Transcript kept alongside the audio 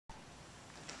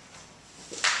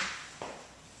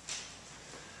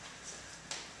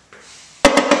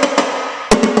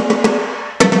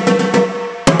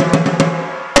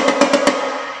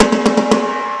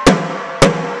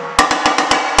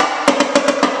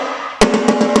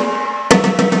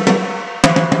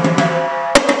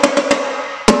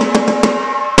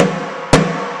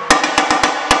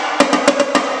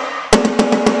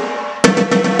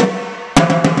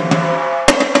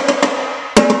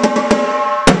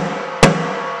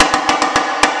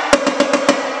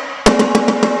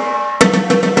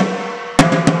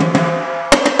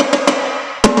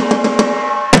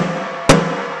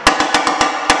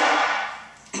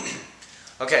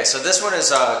so this one is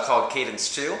called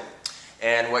Cadence 2,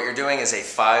 and what you're doing is a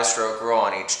 5-stroke roll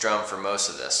on each drum for most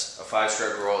of this. A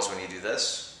 5-stroke roll is when you do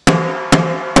this.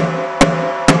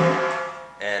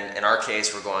 And in our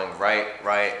case, we're going right,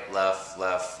 right, left,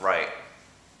 left, right.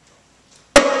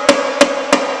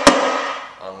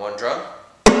 On one drum.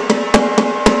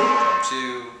 Drum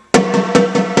 2,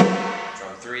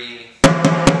 drum 3,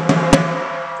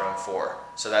 drum 4.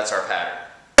 So that's our pattern.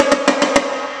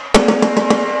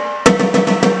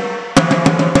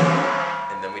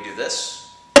 And then we do this.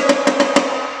 And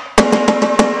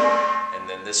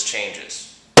then this changes.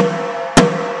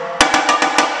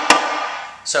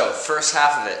 So first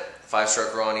half of it,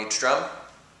 5-stroke roll on each drum.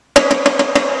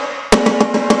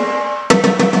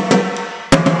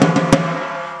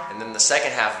 And then the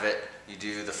second half of it, you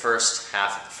do the first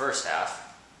half of the first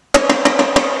half.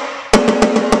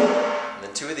 And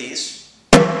then 2 of these.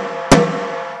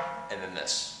 And then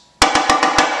this.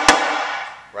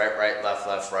 Right, right, left,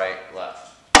 left, right, left.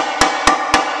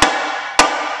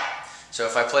 So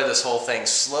if I play this whole thing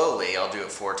slowly, I'll do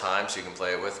it 4 times so you can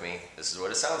play it with me. This is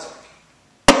what it sounds like.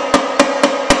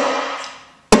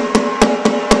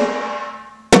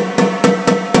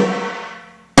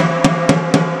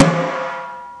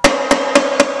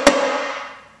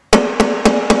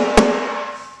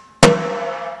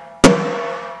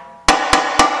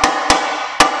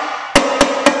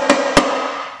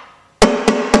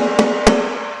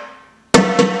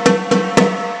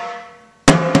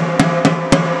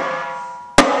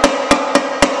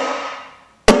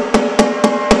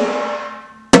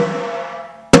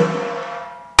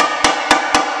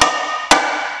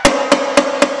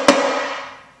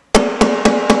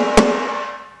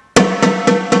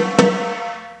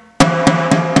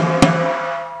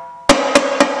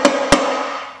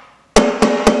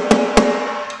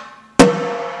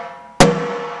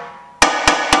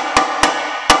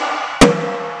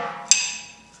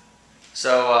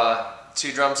 So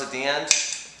 2 drums at the end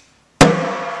is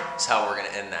how we're going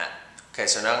to end that. Okay,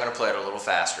 so now I'm going to play it a little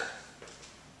faster.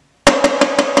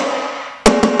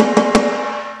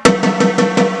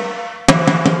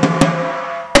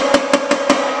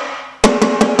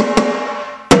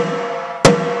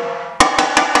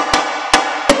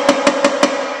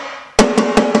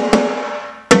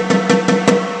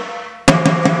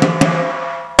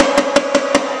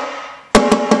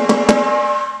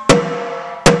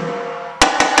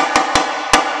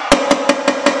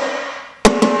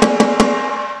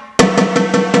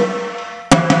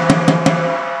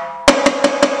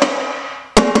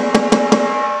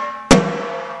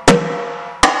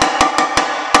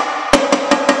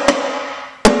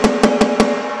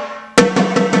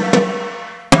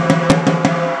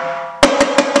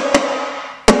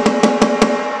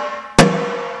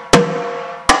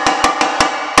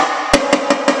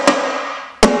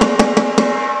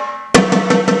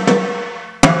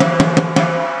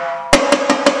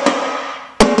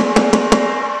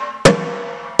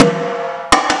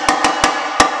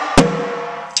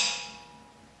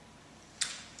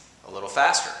 A little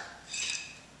faster.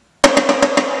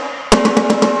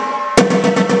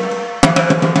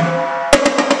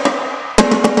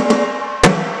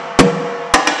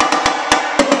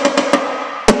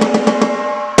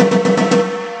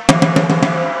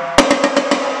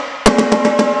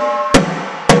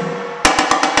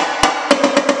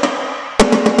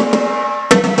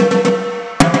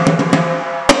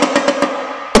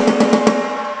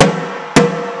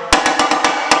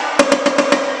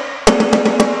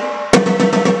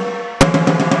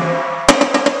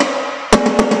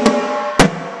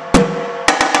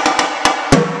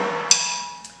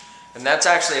 And that's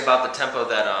actually about the tempo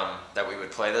that we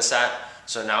would play this at.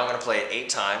 So now I'm going to play it 8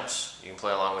 times. You can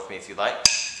play along with me if you like,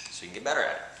 so you can get better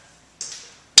at it.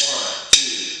 1, 2,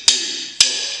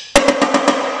 3, 4.